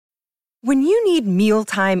When you need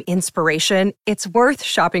mealtime inspiration, it's worth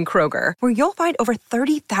shopping Kroger, where you'll find over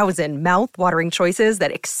 30,000 mouth-watering choices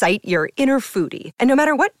that excite your inner foodie. And no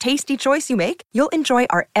matter what tasty choice you make, you'll enjoy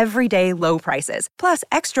our everyday low prices, plus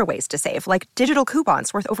extra ways to save, like digital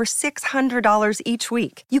coupons worth over $600 each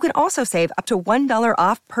week. You can also save up to $1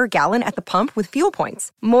 off per gallon at the pump with fuel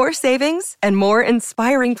points. More savings and more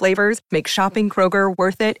inspiring flavors make shopping Kroger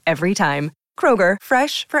worth it every time. Kroger,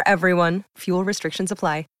 fresh for everyone. Fuel restrictions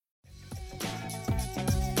apply.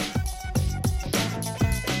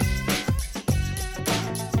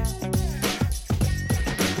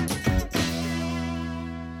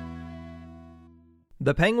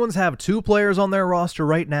 The Penguins have 2 players on their roster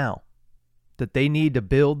right now that they need to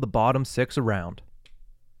build the bottom 6 around.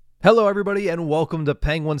 Hello, everybody, and welcome to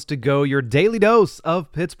Penguins to Go, your daily dose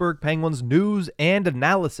of Pittsburgh Penguins news and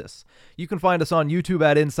analysis. You can find us on YouTube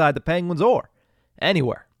at Inside the Penguins or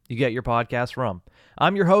anywhere you get your podcast from.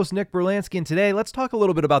 I'm your host, Nick Berlansky, and today let's talk a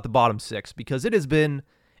little bit about the bottom 6 because it has been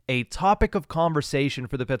a topic of conversation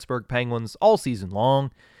for the Pittsburgh Penguins all season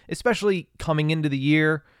long, especially coming into the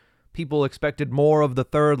year. People expected more of the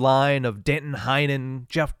third line of Danton Heinen,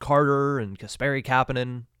 Jeff Carter, and Kasperi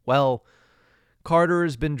Kapanen. Well, Carter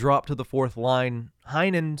has been dropped to the fourth line.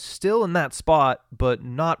 Heinen still in that spot, but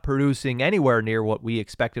not producing anywhere near what we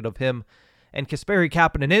expected of him. And Kasperi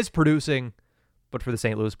Kapanen is producing, but for the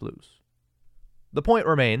St. Louis Blues. The point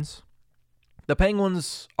remains, the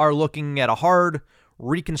Penguins are looking at a hard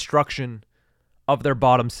reconstruction of their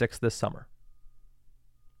bottom 6 this summer.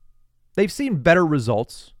 They've seen better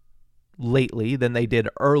results lately than they did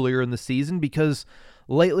earlier in the season because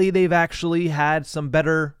lately they've actually had some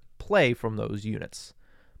better play from those units.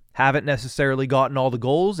 Haven't necessarily gotten all the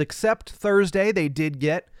goals, except Thursday they did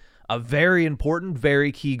get a very important,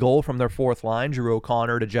 very key goal from their fourth line, Drew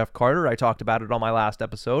O'Connor to Jeff Carter. I talked about it on my last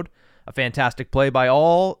episode. A fantastic play by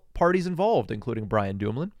all parties involved, including Brian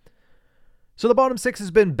Dumoulin. So the bottom 6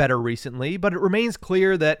 has been better recently, but it remains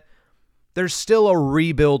clear that there's still a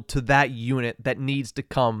rebuild to that unit that needs to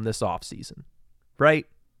come this offseason, right?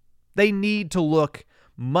 They need to look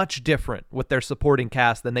much different with their supporting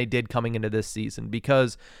cast than they did coming into this season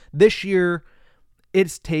because this year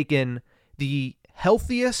it's taken the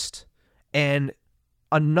healthiest and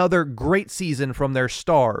another great season from their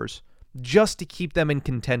stars just to keep them in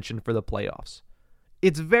contention for the playoffs.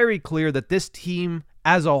 It's very clear that this team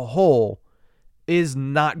as a whole is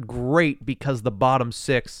not great because the bottom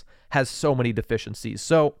 6 has so many deficiencies.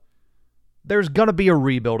 So there's going to be a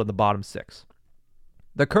rebuild in the bottom 6.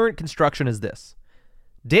 The current construction is this: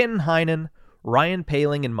 Danton Heinen, Ryan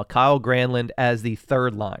Poehling, and Mikael Granlund as the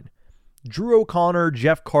third line. Drew O'Connor,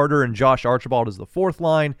 Jeff Carter, and Josh Archibald as the fourth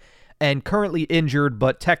line. And currently injured,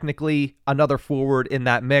 but technically another forward in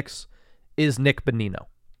that mix, is Nick Bonino.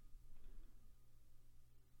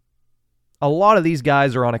 A lot of these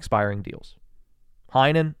guys are on expiring deals.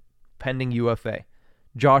 Heinen, pending UFA.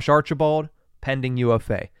 Josh Archibald, pending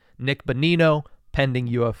UFA. Nick Bonino, pending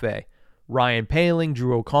UFA. Ryan Poehling,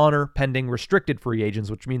 Drew O'Connor, pending restricted free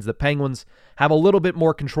agents, which means the Penguins have a little bit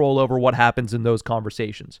more control over what happens in those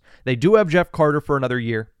conversations. They do have Jeff Carter for another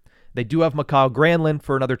year. They do have Mikael Granlund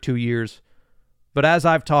for another 2 years. But as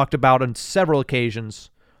I've talked about on several occasions,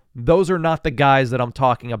 those are not the guys that I'm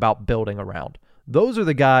talking about building around. Those are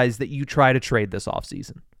the guys that you try to trade this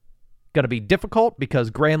offseason. Going to be difficult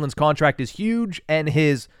because Granlund's contract is huge and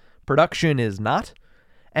his production is not.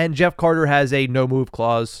 And Jeff Carter has a no-move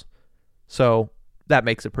clause, so that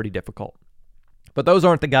makes it pretty difficult. But those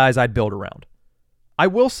aren't the guys I'd build around. I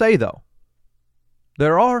will say, though,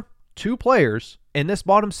 there are 2 players in this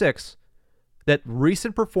bottom 6 that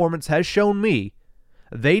recent performance has shown me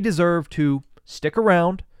they deserve to stick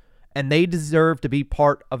around and they deserve to be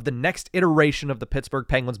part of the next iteration of the Pittsburgh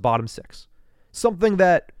Penguins bottom 6. Something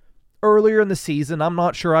that earlier in the season, I'm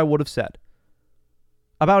not sure I would have said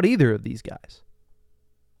about either of these guys.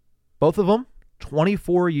 Both of them,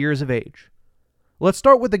 24 years of age. Let's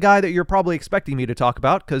start with the guy that you're probably expecting me to talk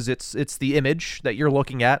about because it's the image that you're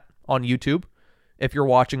looking at on YouTube. If you're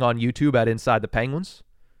watching on YouTube at Inside the Penguins,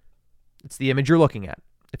 it's the image you're looking at.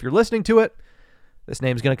 If you're listening to it, this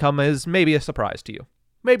name's going to come as maybe a surprise to you.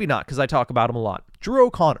 Maybe not, because I talk about him a lot. Drew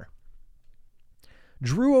O'Connor.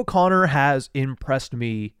 Drew O'Connor has impressed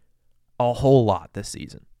me a whole lot this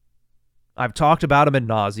season. I've talked about him ad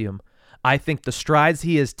nauseum. I think the strides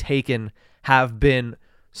he has taken have been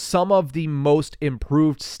some of the most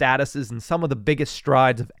improved statuses and some of the biggest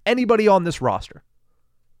strides of anybody on this roster.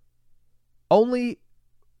 Only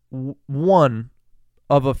one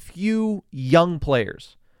of a few young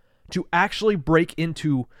players to actually break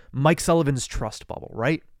into Mike Sullivan's trust bubble,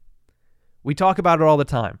 right? We talk about it all the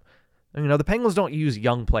time. The Penguins don't use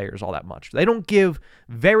young players all that much. They don't give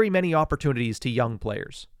very many opportunities to young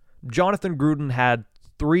players. Jonathan Gruden had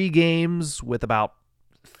 3 games with about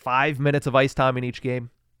 5 minutes of ice time in each game.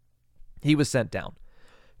 He was sent down.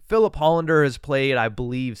 Philip Hollander has played, I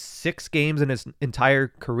believe, 6 games in his entire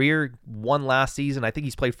career, 1 last season. I think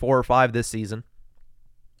he's played 4 or 5 this season.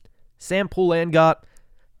 Sam Poulin got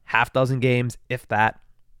half dozen games, if that.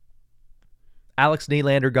 Alex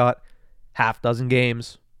Nylander got half dozen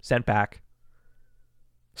games, sent back.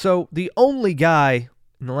 So the only guy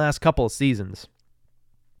in the last couple of seasons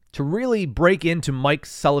to really break into Mike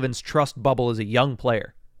Sullivan's trust bubble as a young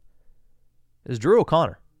player is Drew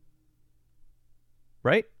O'Connor.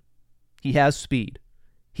 Right? He has speed.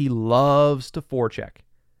 He loves to forecheck.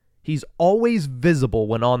 He's always visible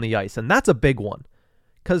when on the ice, and that's a big one.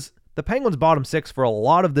 Because the Penguins' bottom 6 for a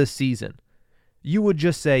lot of this season, you would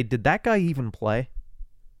just say, did that guy even play?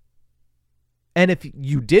 And if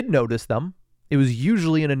you did notice them, it was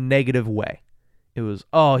usually in a negative way. It was,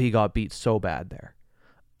 oh, he got beat so bad there.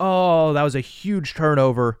 Oh, that was a huge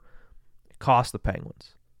turnover. It cost the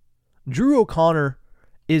Penguins. Drew O'Connor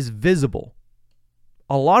is visible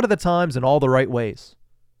a lot of the times in all the right ways,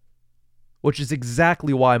 which is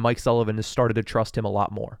exactly why Mike Sullivan has started to trust him a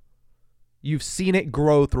lot more. You've seen it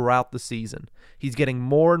grow throughout the season. He's getting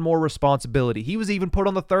more and more responsibility. He was even put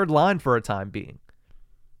on the third line for a time being.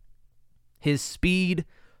 His speed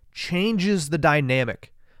changes the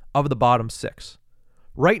dynamic of the bottom 6.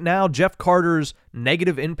 Right now, Jeff Carter's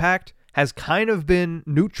negative impact has kind of been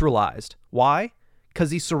neutralized. Why?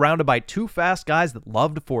 Because he's surrounded by 2 fast guys that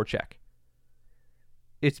love to forecheck.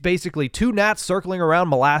 It's basically 2 gnats circling around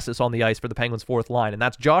molasses on the ice for the Penguins' fourth line, and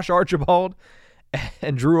that's Josh Archibald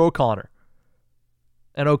and Drew O'Connor.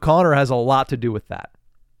 And O'Connor has a lot to do with that.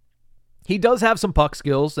 He does have some puck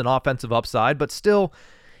skills and offensive upside, but still,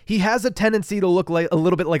 he has a tendency to look like a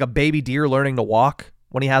little bit like a baby deer learning to walk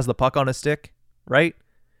when he has the puck on his stick, right?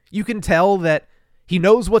 You can tell that he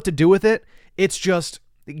knows what to do with it. It's just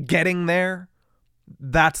getting there.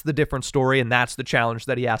 That's the different story, and that's the challenge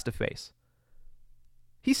that he has to face.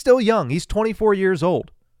 He's still young. He's 24 years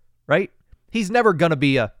old, right? He's never going to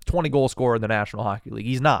be a 20-goal scorer in the National Hockey League.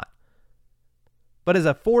 He's not. But as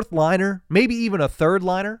a fourth liner, maybe even a third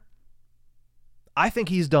liner, I think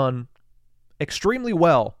he's done extremely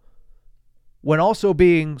well when also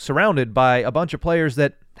being surrounded by a bunch of players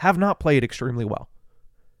that have not played extremely well.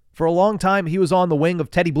 For a long time, he was on the wing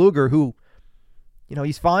of Teddy Bluger, who,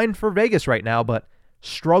 he's fine for Vegas right now, but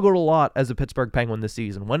struggled a lot as a Pittsburgh Penguin this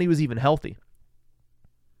season when he was even healthy.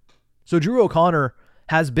 So Drew O'Connor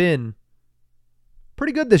has been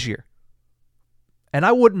pretty good this year. And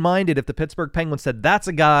I wouldn't mind it if the Pittsburgh Penguins said, that's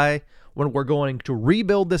a guy, when we're going to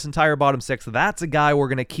rebuild this entire bottom 6, that's a guy we're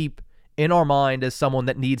going to keep in our mind as someone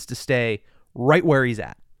that needs to stay right where he's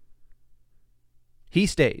at. He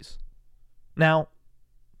stays. Now,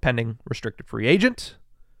 pending restricted free agent,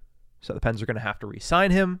 so the Pens are going to have to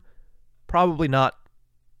re-sign him. Probably not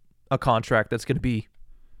a contract that's going to be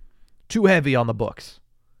too heavy on the books.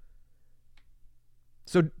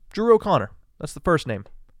 So Drew O'Connor, that's the first name.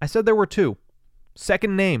 I said there were 2.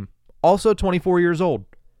 Second name, also 24 years old,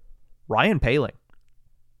 Ryan Poehling.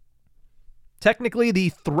 Technically the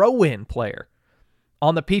throw-in player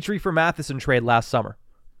on the Petrie for Matheson trade last summer.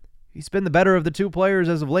 He's been the better of the 2 players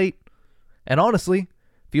as of late. And honestly,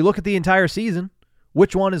 if you look at the entire season,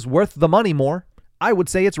 which one is worth the money more? I would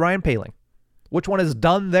say it's Ryan Poehling. Which one has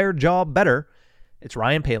done their job better? It's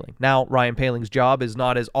Ryan Poehling. Now, Ryan Poehling's job is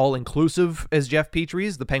not as all-inclusive as Jeff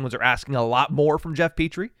Petrie's. The Penguins are asking a lot more from Jeff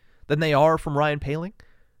Petrie than they are from Ryan Poehling.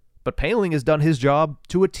 But Poehling has done his job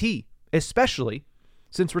to a T, especially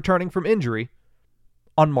since returning from injury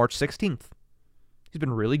on March 16th. He's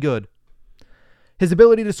been really good. His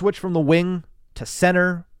ability to switch from the wing to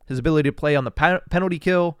center, his ability to play on the penalty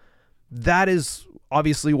kill, that is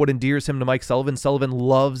obviously what endears him to Mike Sullivan. Sullivan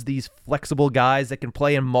loves these flexible guys that can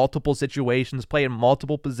play in multiple situations, play in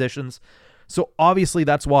multiple positions. So obviously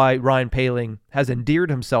that's why Ryan Poehling has endeared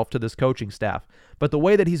himself to this coaching staff. But the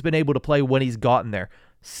way that he's been able to play when he's gotten there,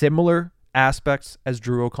 similar aspects as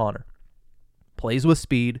Drew O'Connor. Plays with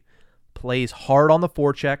speed, plays hard on the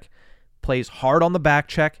forecheck, plays hard on the back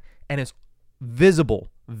check, and is visible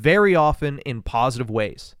very often in positive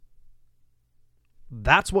ways.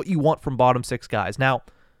 That's what you want from bottom 6 guys. Now,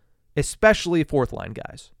 especially fourth line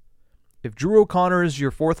guys. If Drew O'Connor is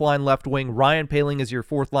your fourth line left wing, Ryan Poehling is your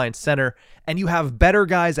fourth line center, and you have better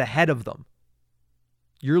guys ahead of them,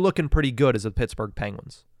 you're looking pretty good as the Pittsburgh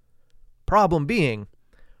Penguins. Problem being,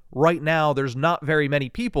 right now there's not very many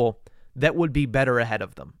people that would be better ahead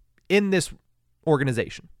of them in this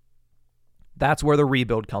organization. That's where the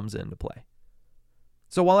rebuild comes into play.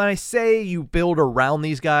 So while I say you build around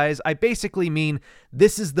these guys, I basically mean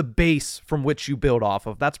this is the base from which you build off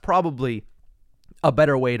of. That's probably a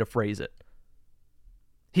better way to phrase it.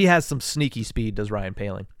 He has some sneaky speed, does Ryan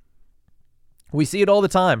Poehling. We see it all the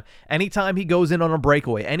time. Anytime he goes in on a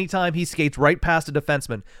breakaway, anytime he skates right past a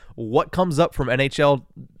defenseman, what comes up from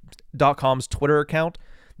NHL.com's Twitter account?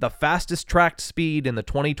 The fastest tracked speed in the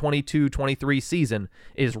 2022-23 season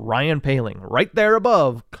is Ryan Poehling, right there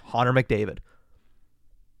above Connor McDavid.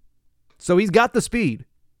 So he's got the speed.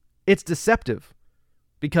 It's deceptive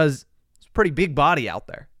because it's a pretty big body out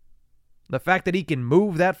there. The fact that he can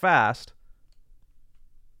move that fast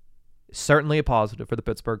is certainly a positive for the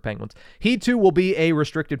Pittsburgh Penguins. He too will be a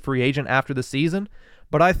restricted free agent after the season,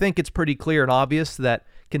 but I think it's pretty clear and obvious that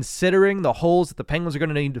considering the holes that the Penguins are going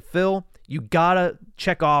to need to fill, you got to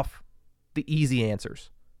check off the easy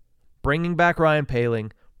answers. Bringing back Ryan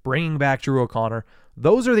Poehling, bringing back Drew O'Connor,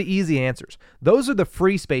 those are the easy answers. Those are the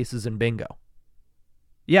free spaces in bingo.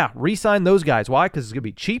 Yeah, re-sign those guys. Why? Because it's going to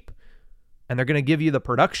be cheap, and they're going to give you the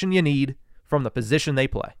production you need from the position they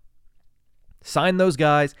play. Sign those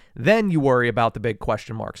guys, then you worry about the big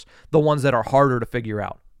question marks, the ones that are harder to figure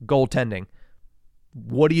out. Goaltending.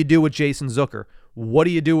 What do you do with Jason Zucker? What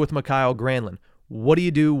do you do with Mikael Granlund? What do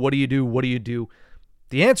you do? What do you do? What do you do?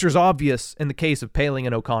 The answer is obvious in the case of Poehling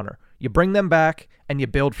and O'Connor. You bring them back, and you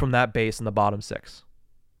build from that base in the bottom six.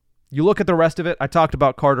 You look at the rest of it. I talked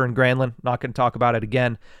about Carter and Granlund. Not going to talk about it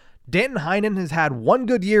again. Danton Heinen has had one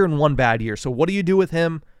good year and one bad year. So what do you do with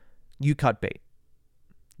him? You cut bait.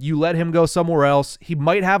 You let him go somewhere else. He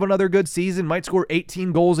might have another good season, might score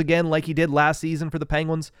 18 goals again like he did last season for the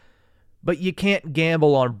Penguins. But you can't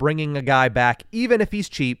gamble on bringing a guy back, even if he's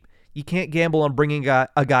cheap. You can't gamble on bringing a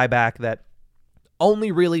guy back that only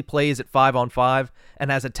really plays at 5-on-5 and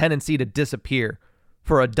has a tendency to disappear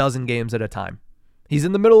for a dozen games at a time. He's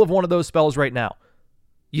in the middle of one of those spells right now.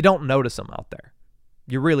 You don't notice him out there.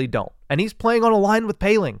 You really don't. And he's playing on a line with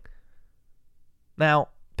Poehling. Now,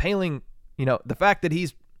 Poehling, the fact that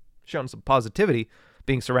he's shown some positivity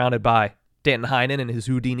being surrounded by Danton Heinen and his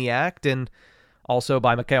Houdini act, and also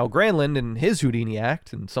by Mikael Granlund and his Houdini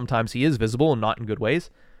act, and sometimes he is visible and not in good ways,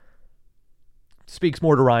 speaks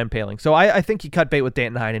more to Ryan Poehling. So I think he cut bait with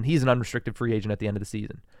Danton Heinen. He's an unrestricted free agent at the end of the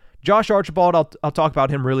season. Josh Archibald, I'll talk about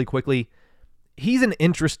him really quickly. He's an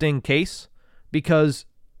interesting case because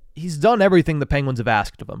he's done everything the Penguins have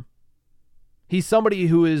asked of him. He's somebody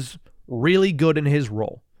who is really good in his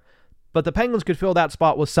role. But the Penguins could fill that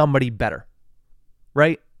spot with somebody better,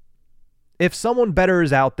 right? If someone better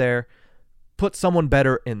is out there, put someone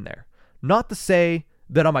better in there. Not to say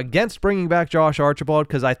that I'm against bringing back Josh Archibald,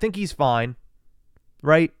 because I think he's fine,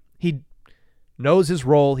 right? He knows his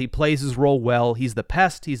role. He plays his role well. He's the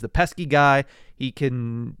pest. He's the pesky guy. He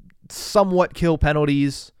can somewhat kill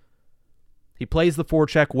penalties. He plays the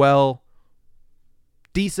forecheck well.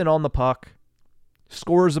 Decent on the puck.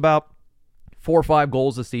 Scores about 4 or 5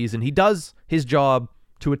 goals a season. He does his job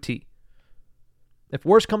to a T. If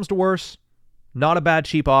worse comes to worse, not a bad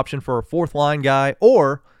cheap option for a fourth line guy,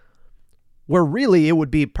 or where really it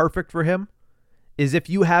would be perfect for him is if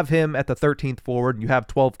you have him at the 13th forward and you have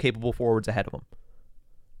 12 capable forwards ahead of him.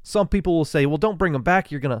 Some people will say, well, don't bring him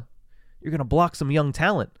back. You're gonna block some young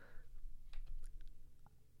talent.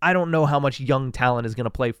 I don't know how much young talent is going to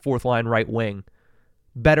play fourth line right wing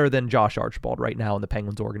better than Josh Archibald right now in the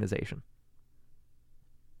Penguins organization.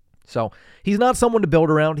 So he's not someone to build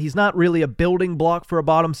around. He's not really a building block for a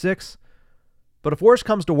bottom six. But if worse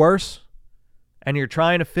comes to worse, and you're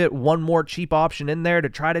trying to fit one more cheap option in there to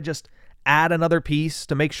try to just add another piece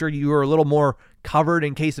to make sure you are a little more covered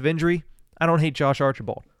in case of injury, I don't hate Josh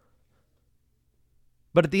Archibald.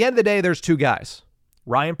 But at the end of the day, there's 2 guys.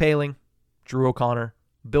 Ryan Poehling, Drew O'Connor.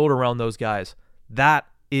 Build around those guys. That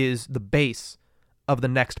is the base of the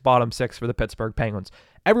next bottom 6 for the Pittsburgh Penguins.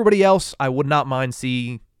 Everybody else, I would not mind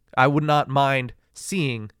seeing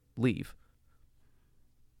leave.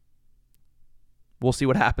 We'll see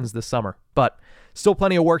what happens this summer. But still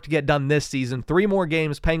plenty of work to get done this season. 3 more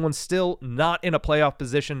games. Penguins still not in a playoff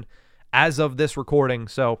position as of this recording.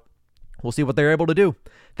 So we'll see what they're able to do.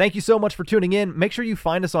 Thank you so much for tuning in. Make sure you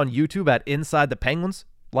find us on YouTube at Inside the Penguins.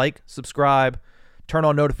 Like, subscribe, turn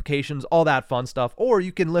on notifications, all that fun stuff. Or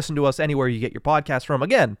you can listen to us anywhere you get your podcast from.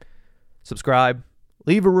 Again, subscribe,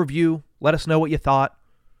 leave a review, let us know what you thought.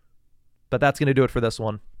 But that's going to do it for this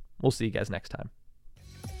one. We'll see you guys next time.